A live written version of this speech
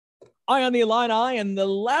Eye on the Illini, and the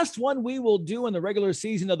last one we will do in the regular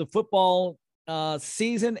season of the football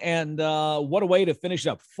season. And what a way to finish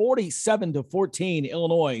up. 47-14,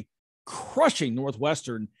 Illinois crushing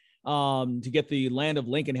Northwestern to get the Land of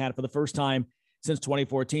Lincoln hat for the first time since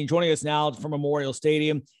 2014. Joining us now from Memorial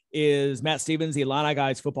Stadium is Matt Stevens, the Illini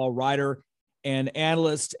Guys football writer and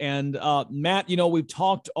analyst. And Matt, you know, we've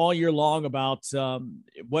talked all year long about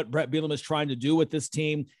what Brett Bielema is trying to do with this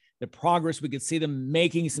team, the progress. We could see them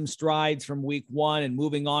making some strides from week one and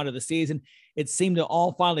moving on to the season. It seemed to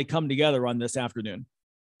all finally come together on this afternoon.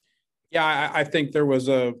 Yeah, I think there was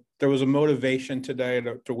a motivation today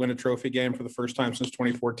to win a trophy game for the first time since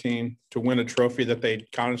 2014, to win a trophy that they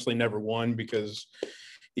honestly never won, because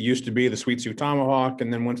it used to be the Sweet Sue Tomahawk,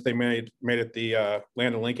 and then once they made it the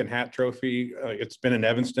Land of Lincoln hat trophy, it's been in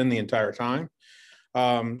Evanston the entire time.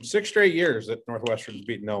 6 straight years that Northwestern's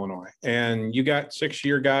beaten Illinois, and you got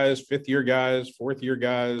 6-year guys, 5th-year guys, 4th-year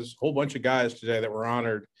guys, a whole bunch of guys today that were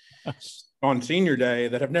honored on Senior Day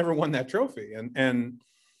that have never won that trophy, and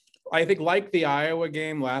I think, like the Iowa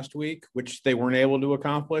game last week, which they weren't able to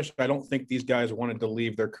accomplish, I don't think these guys wanted to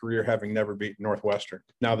leave their career having never beaten Northwestern.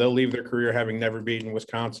 Now, they'll leave their career having never beaten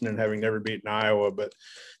Wisconsin and having never beaten Iowa, but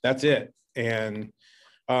that's it. And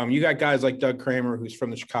you got guys like Doug Kramer, who's from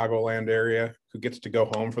the Chicagoland area, who gets to go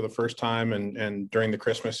home for the first time and during the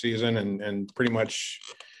Christmas season and pretty much,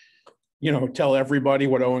 you know, tell everybody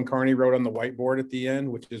what Owen Carney wrote on the whiteboard at the end,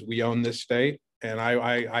 which is, "We own this state." And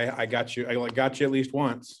I got you. I got you at least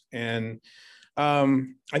once. And I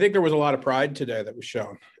think there was a lot of pride today that was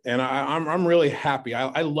shown. And I'm really happy.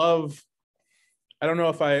 I love. I don't know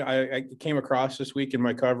if I came across this week in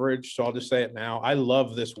my coverage, so I'll just say it now. I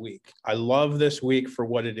love this week. I love this week for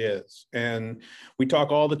what it is. And we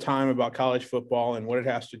talk all the time about college football and what it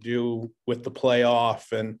has to do with the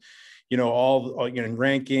playoff and, you know, all, you know,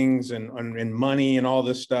 rankings and money and all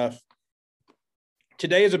this stuff.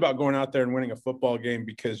 Today is about going out there and winning a football game,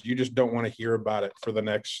 because you just don't want to hear about it for the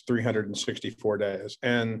next 364 days.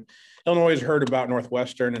 And Illinois has heard about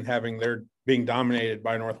Northwestern and having their being dominated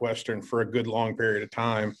by Northwestern for a good long period of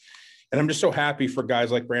time. And I'm just so happy for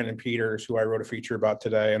guys like Brandon Peters, who I wrote a feature about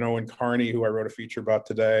today, and Owen Carney, who I wrote a feature about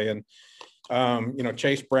today. And, you know,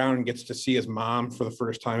 Chase Brown gets to see his mom for the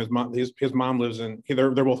first time. His mom lives in, they're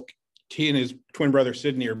both, he and his twin brother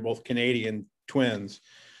Sydney are both Canadian twins.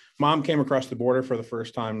 Mom came across the border for the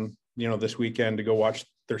first time, you know, this weekend to go watch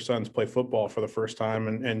their sons play football for the first time.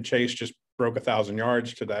 And Chase just broke 1,000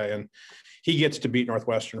 yards today, and he gets to beat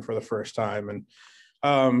Northwestern for the first time.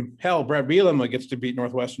 And hell, Brett Bielema gets to beat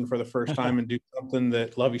Northwestern for the first time and do something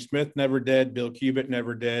that Lovie Smith never did, Bill Cubit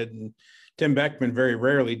never did, and Tim Beckman very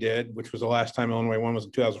rarely did, which was the last time Illinois won was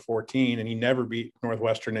in 2014, and he never beat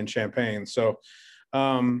Northwestern in Champaign. So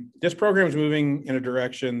this program is moving in a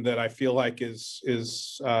direction that I feel like is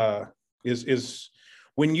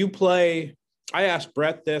when you play. I asked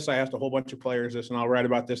Brett this, I asked a whole bunch of players this, and I'll write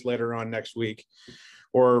about this later on next week,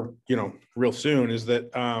 or, you know, real soon, is that,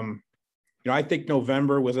 you know, I think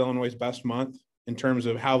November was Illinois' best month in terms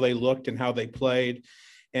of how they looked and how they played.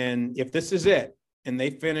 And if this is it, and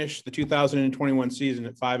they finish the 2021 season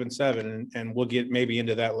at 5-7, and we'll get maybe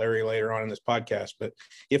into that, Larry, later on in this podcast. But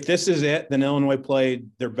if this is it, then Illinois played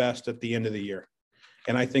their best at the end of the year.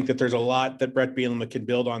 And I think that there's a lot that Brett Bielema can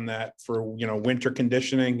build on that for, you know, winter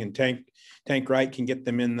conditioning, and Tank Wright can get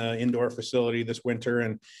them in the indoor facility this winter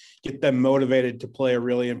and get them motivated to play a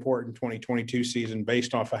really important 2022 season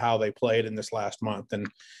based off of how they played in this last month. And,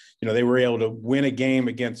 you know, they were able to win a game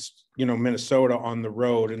against, you know, Minnesota on the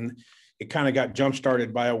road, and it kind of got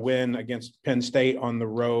jump-started by a win against Penn State on the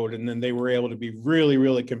road. And then they were able to be really,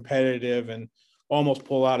 really competitive and almost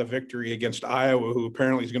pull out a victory against Iowa, who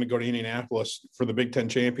apparently is going to go to Indianapolis for the Big Ten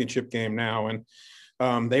championship game now.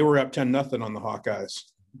 And they were up 10-0 on the Hawkeyes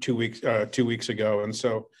 2 weeks ago. And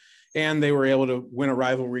so, and they were able to win a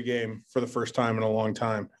rivalry game for the first time in a long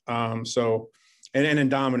time. And in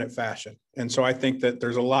dominant fashion. And so I think that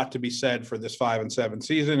there's a lot to be said for this 5-7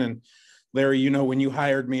 season. And Larry, you know, when you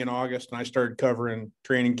hired me in August and I started covering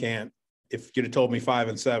training camp, if you'd have told me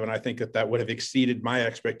 5-7, I think that would have exceeded my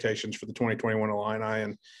expectations for the 2021 Illini.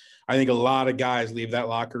 And I think a lot of guys leave that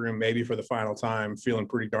locker room maybe for the final time feeling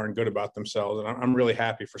pretty darn good about themselves. And I'm really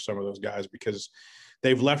happy for some of those guys, because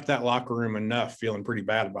they've left that locker room enough feeling pretty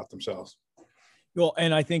bad about themselves. Well,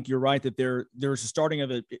 and I think you're right that there's a starting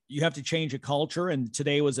of it. You have to change a culture, and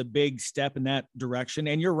today was a big step in that direction.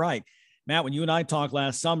 And you're right, Matt, when you and I talked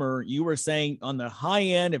last summer, you were saying on the high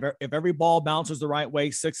end, if every ball bounces the right way,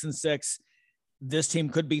 6-6, this team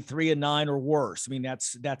could be 3-9 or worse. I mean,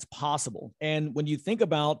 that's possible. And when you think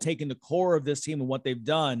about taking the core of this team and what they've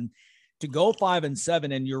done, to go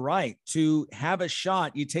 5-7, and you're right, to have a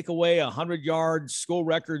shot, you take away a 100-yard school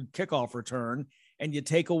record kickoff return, and you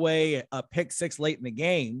take away a pick six late in the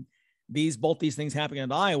game. Both these things happening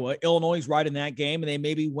in Iowa. Illinois is right in that game, and they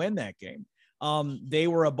maybe win that game. They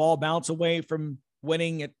were a ball bounce away from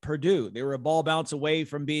winning at Purdue. They were a ball bounce away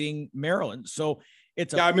from beating Maryland. So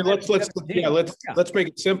it's let's make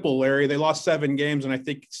it simple, Larry. They lost 7 games, and I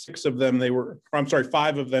think 5 of them they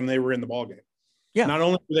were in the ball game. Yeah. Not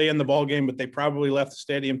only were they in the ball game, but they probably left the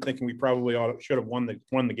stadium thinking we probably should have won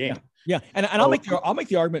the game. Yeah. And I'll make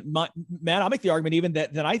the argument, Matt. I'll make the argument even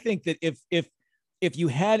that I think that if you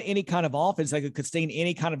had any kind of offense that could sustain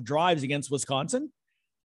any kind of drives against Wisconsin,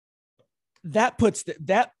 that puts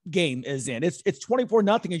that game is in. It's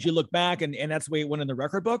 24-0 as you look back, and that's the way it went in the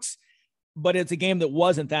record books. But it's a game that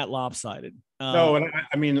wasn't that lopsided. No, and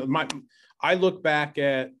I mean, I look back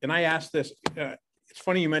at, and I asked this. It's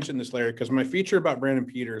funny you mentioned this, Larry, because my feature about Brandon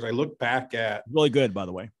Peters, I look back at. Really good, by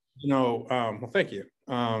the way. Well, thank you.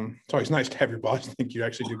 It's always nice to have your boss think you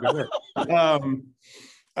actually do good work.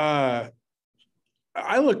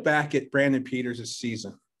 I look back at Brandon Peters'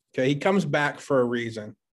 season. Okay, he comes back for a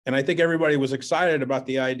reason, and I think everybody was excited about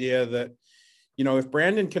the idea that, if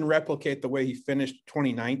Brandon can replicate the way he finished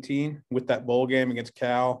 2019 with that bowl game against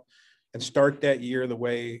Cal, and start that year the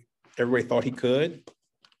way everybody thought he could,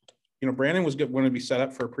 Brandon was going to be set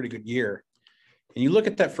up for a pretty good year. And you look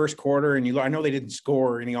at that first quarter, and I know they didn't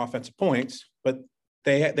score any offensive points, but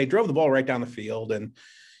they drove the ball right down the field, and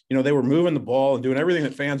they were moving the ball and doing everything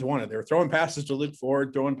that fans wanted. They were throwing passes to Luke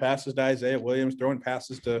Ford, throwing passes to Isaiah Williams, throwing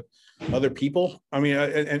passes to other people. I mean,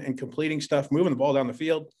 and completing stuff, moving the ball down the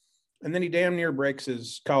field. And then he damn near breaks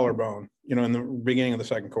his collarbone, in the beginning of the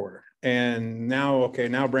second quarter. And now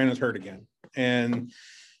Brandon's hurt again. And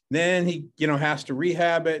then he, has to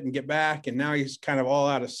rehab it and get back. And now he's kind of all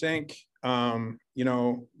out of sync. The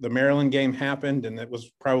Maryland game happened, and it was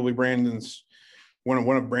probably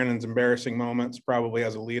one of Brandon's embarrassing moments, probably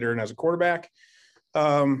as a leader and as a quarterback.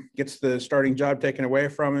 Gets the starting job taken away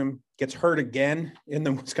from him, gets hurt again in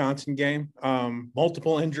the Wisconsin game,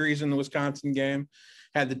 multiple injuries in the Wisconsin game,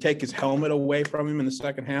 had to take his helmet away from him in the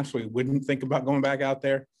second half so he wouldn't think about going back out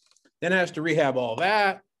there. Then has to rehab all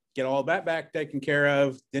that, get all that back taken care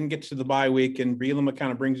of, then gets to the bye week, and Bielema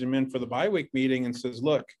kind of brings him in for the bye week meeting and says,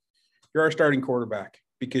 look, you're our starting quarterback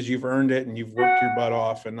because you've earned it and you've worked your butt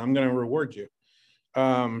off, and I'm going to reward you.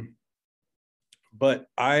 But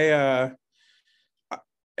I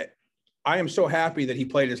am so happy that he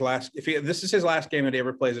played his last. This is his last game that he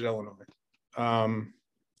ever plays at Illinois.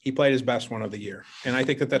 He played his best one of the year, and I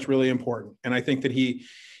think that that's really important. And I think that he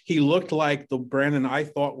looked like the Brandon I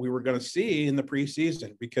thought we were going to see in the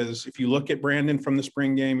preseason. Because if you look at Brandon from the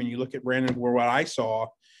spring game and you look at Brandon for what I saw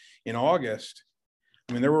in August,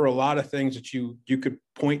 I mean, there were a lot of things that you could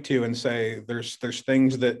point to and say there's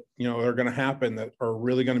things that are going to happen that are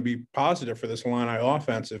really going to be positive for this Illini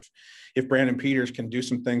offense if Brandon Peters can do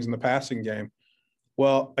some things in the passing game.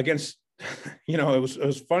 Well, against it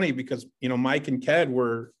was funny because Mike and Ked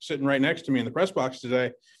were sitting right next to me in the press box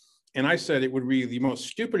today, and I said it would be the most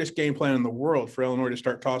stupidest game plan in the world for Illinois to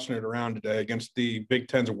start tossing it around today against the Big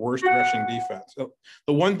Ten's worst rushing defense. So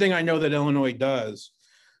the one thing I know that Illinois does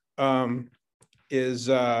is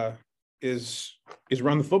run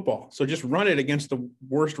the football. So just run it against the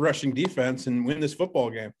worst rushing defense and win this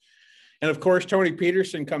football game. And of course, Tony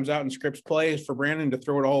Peterson comes out and scripts plays for Brandon to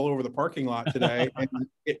throw it all over the parking lot today. And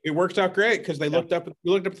it works out great because they looked up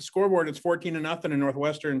the scoreboard. It's 14-0, and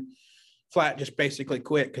Northwestern flat just basically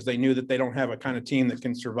quit because they knew that they don't have a kind of team that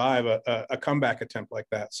can survive a comeback attempt like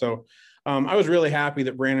that. So I was really happy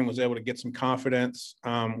that Brandon was able to get some confidence.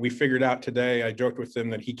 We figured out today, I joked with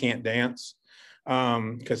him that he can't dance.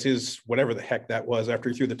 Because his whatever the heck that was after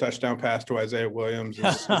he threw the touchdown pass to Isaiah Williams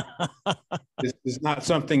is not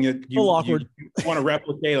something that you want to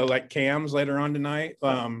replicate like Cam's later on tonight.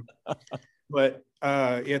 But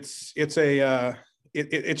it's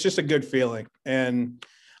just a good feeling. And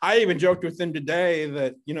I even joked with him today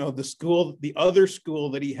that the other school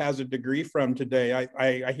that he has a degree from today,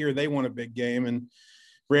 I hear they won a big game, and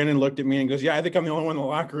Brandon looked at me and goes, "Yeah, I think I'm the only one in the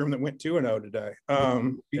locker room that went 2-0 today."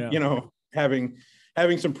 Having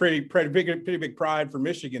some pretty big pride for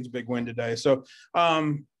Michigan's big win today. So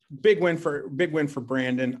big win for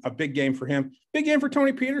Brandon, a big game for him, big game for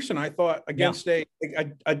Tony Peterson. I thought against a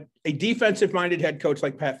defensive minded head coach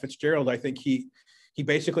like Pat Fitzgerald, I think he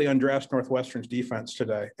basically undressed Northwestern's defense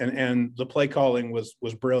today, and the play calling was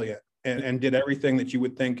brilliant and did everything that you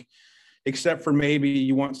would think, except for maybe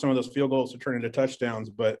you want some of those field goals to turn into touchdowns.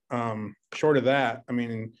 But short of that, I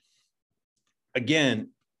mean,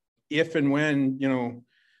 again, if and when,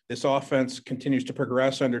 this offense continues to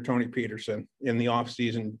progress under Tony Peterson in the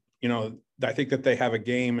offseason. You know, I think that they have a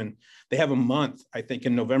game and they have a month, I think,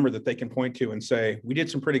 in November that they can point to and say, we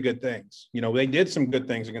did some pretty good things. You know, they did some good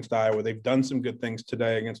things against Iowa. They've done some good things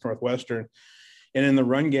today against Northwestern. And in the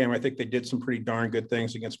run game, I think they did some pretty darn good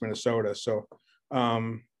things against Minnesota. So,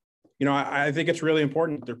 you know, I think it's really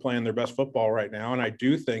important that they're playing their best football right now. And I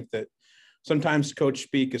do think that sometimes coach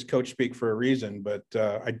speak is coach speak for a reason. But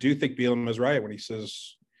I do think Bielema is right when he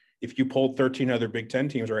says, if you pulled 13 other Big Ten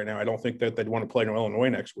teams right now, I don't think that they'd want to play in Illinois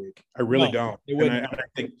next week. I really don't. And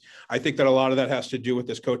I think that a lot of that has to do with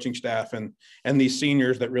this coaching staff and these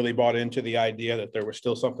seniors that really bought into the idea that there was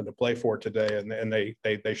still something to play for today, and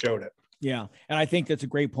they showed it. Yeah, and I think that's a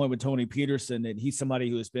great point with Tony Peterson, and he's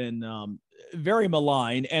somebody who has been very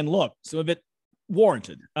maligned. And look, some of it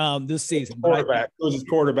warranted this season. Quarterback, it was his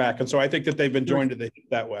quarterback, and so I think that they've been joined to the hip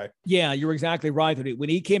that way. Yeah, you're exactly right. When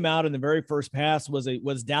he came out in the very first pass was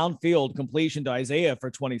downfield completion to Isaiah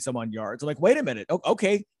for 20 some odd yards. I'm like, wait a minute,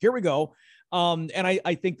 okay, here we go. And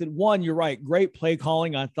I think that you're right. Great play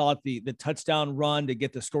calling. I thought the touchdown run to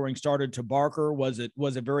get the scoring started to Barker was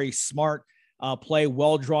a very smart play,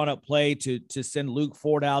 well drawn up play to send Luke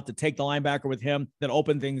Ford out to take the linebacker with him that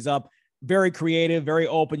opened things up. Very creative, very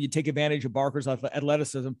open. You take advantage of Barker's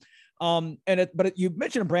athleticism. But you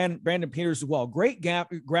mentioned Brandon Peters as well. Great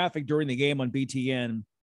graphic during the game on BTN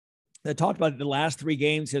that talked about the last 3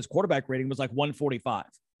 games. His quarterback rating was like 145.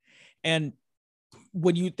 And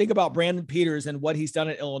when you think about Brandon Peters and what he's done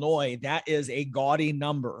at Illinois, that is a gaudy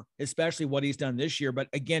number, especially what he's done this year. But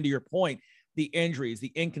again, to your point, the injuries,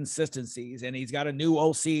 the inconsistencies, and he's got a new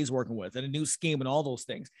OC he's working with and a new scheme and all those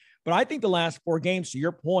things. But I think the last 4 games, to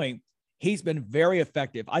your point, he's been very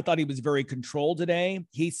effective. I thought he was very controlled today.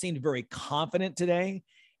 He seemed very confident today.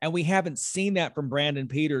 And we haven't seen that from Brandon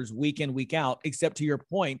Peters week in, week out, except to your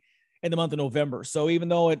point in the month of November. So even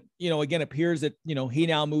though it, again, appears that, he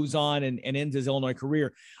now moves on and ends his Illinois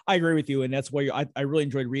career, I agree with you. And that's why I really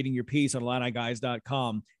enjoyed reading your piece on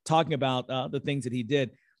IlliniGuys.com, talking about the things that he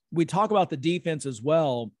did. We talk about the defense as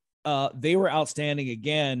well. They were outstanding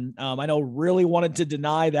again. I know really wanted to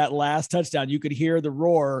deny that last touchdown. You could hear the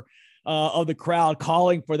roar of the crowd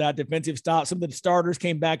calling for that defensive stop. Some of the starters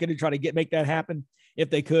came back in to try to make that happen if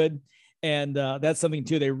they could. And that's something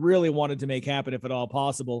too, they really wanted to make happen if at all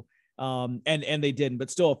possible. And they didn't, but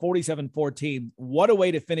still a 47-14. What a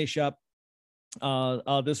way to finish up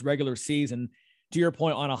this regular season, to your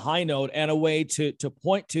point, on a high note, and a way to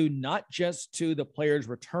point to not just to the players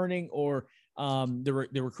returning or the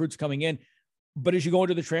recruits coming in, but as you go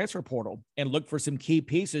into the transfer portal and look for some key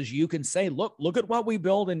pieces, you can say, look at what we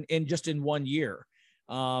build in just in 1 year.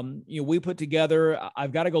 We put together,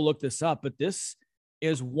 I've got to go look this up, but this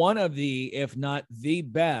is one of the, if not the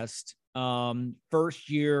best first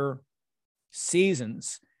year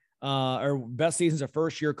seasons or best seasons a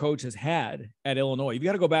first year coach has had at Illinois. You've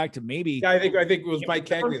got to go back to maybe. Yeah, I think it was Mike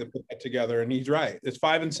Cagney that put that together, and he's right. It's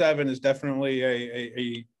 5-7 is definitely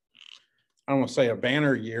a I don't want to say a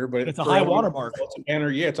banner year, but it's a high watermark. It's a banner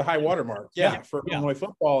year. It's a high watermark. Yeah, for Illinois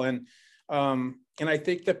football. And I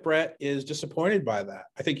think that Brett is disappointed by that.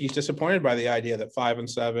 I think he's disappointed by the idea that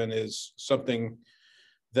 5-7 is something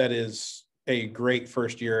that is a great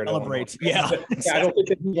first year at Illinois. Yeah. I don't think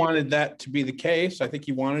that he wanted that to be the case. I think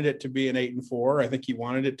he wanted it to be an 8-4. I think he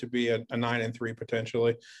wanted it to be a 9-3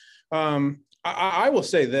 potentially. I will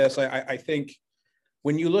say this. I think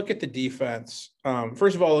when you look at the defense,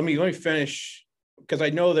 first of all, let me finish, because I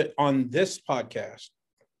know that on this podcast,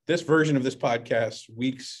 this version of this podcast,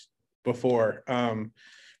 weeks before,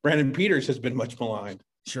 Brandon Peters has been much maligned.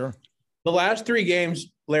 Sure. The last 3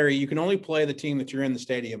 games, Larry, you can only play the team that you're in the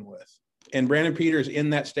stadium with. And Brandon Peters in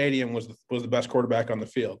that stadium was the best quarterback on the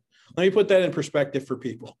field. Let me put that in perspective for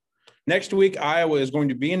people. Next week, Iowa is going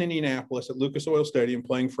to be in Indianapolis at Lucas Oil Stadium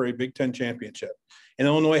playing for a Big Ten championship. And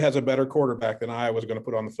Illinois has a better quarterback than Iowa is going to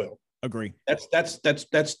put on the field. Agree.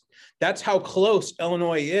 That's how close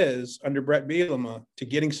Illinois is under Brett Bielema to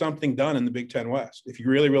getting something done in the Big Ten West, if you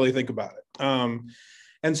really, really think about it.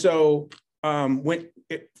 And so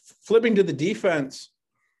flipping to the defense,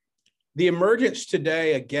 the emergence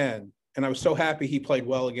today again, and I was so happy he played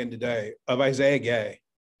well again today, of Isaiah Gay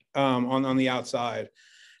on the outside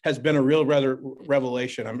has been a real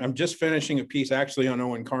revelation. I'm just finishing a piece actually on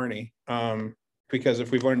Owen Carney, because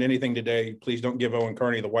if we've learned anything today, please don't give Owen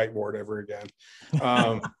Carney the whiteboard ever again.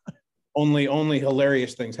 Only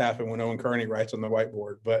hilarious things happen when Owen Carney writes on the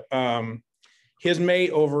whiteboard. But his mate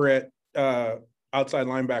over at outside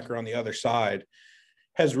linebacker on the other side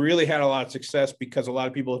has really had a lot of success because a lot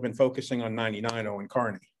of people have been focusing on 99 Owen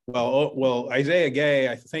Carney. Well, Isaiah Gay,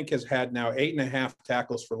 I think, has had now 8.5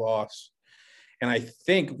 tackles for loss and I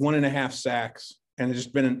think 1.5 sacks, and has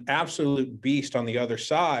just been an absolute beast on the other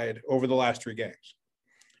side over the last 3 games.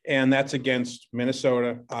 And that's against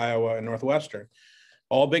Minnesota, Iowa, and Northwestern,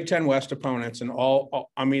 all Big Ten West opponents. And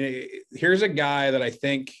I mean, here's a guy that I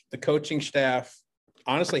think the coaching staff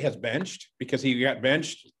honestly has benched, because he got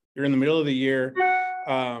benched during the middle of the year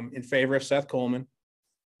in favor of Seth Coleman.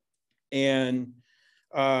 And,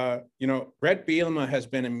 Brett Bielema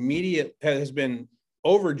has been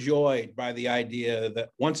overjoyed by the idea that,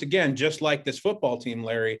 once again, just like this football team,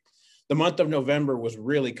 Larry, the month of November was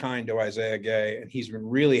really kind to Isaiah Gay, and he's been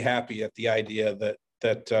really happy at the idea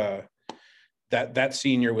that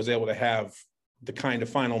senior was able to have the kind of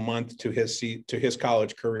final month to his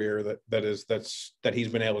college career that he's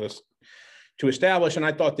been able to establish. And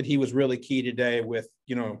I thought that he was really key today with,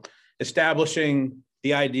 establishing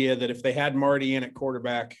the idea that if they had Marty in at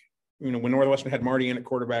quarterback, when Northwestern had Marty in at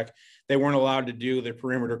quarterback, they weren't allowed to do the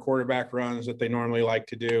perimeter quarterback runs that they normally like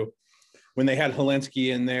to do. When they had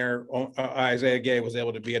Helinski in there, Isaiah Gay was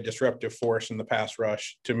able to be a disruptive force in the pass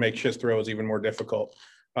rush to make his throws even more difficult.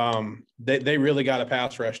 They really got a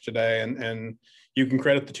pass rush today, and you can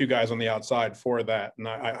credit the 2 guys on the outside for that. And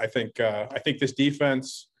I think this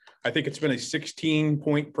defense, I think it's been a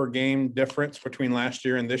 16-point per game difference between last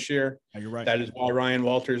year and this year. You're right. That is why Ryan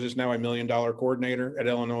Walters is now $1 million coordinator at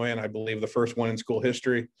Illinois, and I believe the first one in school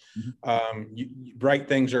history. Bright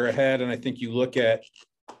things are ahead, and I think you look at,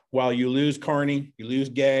 while you lose Carney, you lose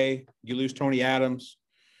Gay, you lose Tony Adams,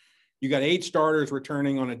 you got 8 starters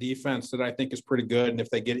returning on a defense that I think is pretty good. And if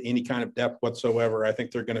they get any kind of depth whatsoever, I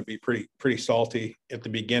think they're going to be pretty salty at the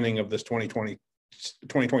beginning of this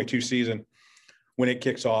 2022 season when it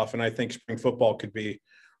kicks off. And I think spring football could be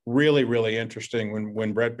really, really interesting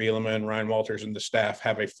when Brett Bielema and Ryan Walters and the staff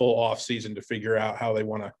have a full off season to figure out how they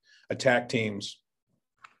want to attack teams,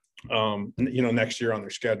 next year on their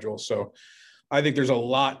schedule. So I think there's a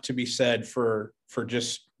lot to be said for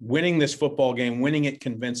just winning this football game, winning it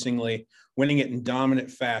convincingly, winning it in dominant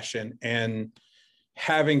fashion, and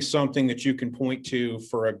having something that you can point to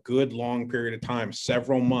for a good long period of time,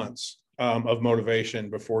 several months of motivation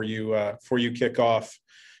before you kick off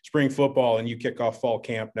spring football and you kick off fall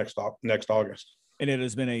camp next August. And it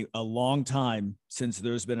has been a long time since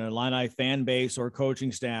there's been an Illini fan base or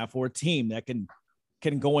coaching staff or team that can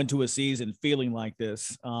go into a season feeling like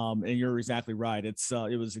this. And you're exactly right. It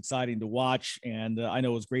was exciting to watch, and I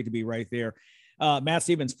know it was great to be right there. Matt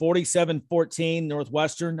Stevens, 47-14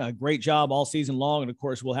 Northwestern. Great job all season long. And of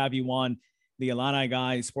course, we'll have you on the Illini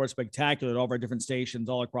Guys Sports Spectacular at all of our different stations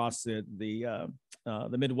all across the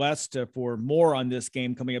Midwest for more on this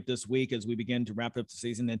game coming up this week as we begin to wrap up the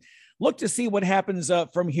season and look to see what happens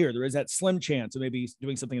from here. There is that slim chance of maybe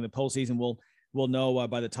doing something in the postseason. We'll know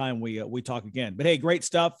by the time we talk again. But hey, great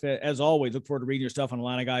stuff as always. Look forward to reading your stuff on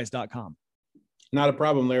IlliniGuys.com. Not a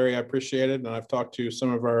problem, Larry. I appreciate it. And I've talked to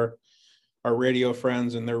some of our radio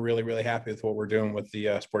friends, and they're really, really happy with what we're doing with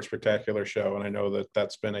the Sports Spectacular show. And I know that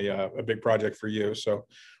that's been a big project for you. So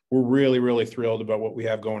we're really, really thrilled about what we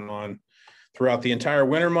have going on throughout the entire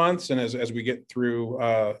winter months. And as we get through,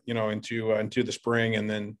 into the spring, and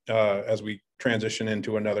then as we transition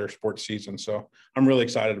into another sports season. So I'm really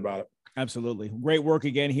excited about it. Absolutely. Great work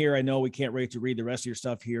again here. I know we can't wait to read the rest of your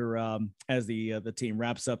stuff here as the team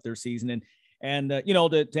wraps up their season. And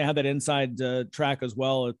to have that inside track as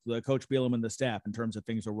well at Coach Bielema and the staff in terms of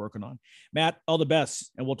things they're working on. Matt, all the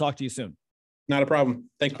best, and we'll talk to you soon. Not a problem.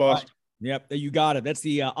 Thanks, boss. Right. Yep, you got it. That's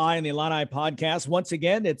the Eye on the Illini podcast. Once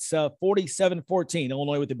again, it's 47-14.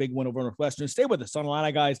 Illinois with the big win over Northwestern. Stay with us on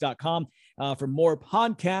IlliniGuys.com for more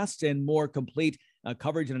podcasts and more complete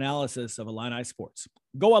coverage and analysis of Illini sports.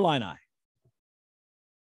 Go Illini.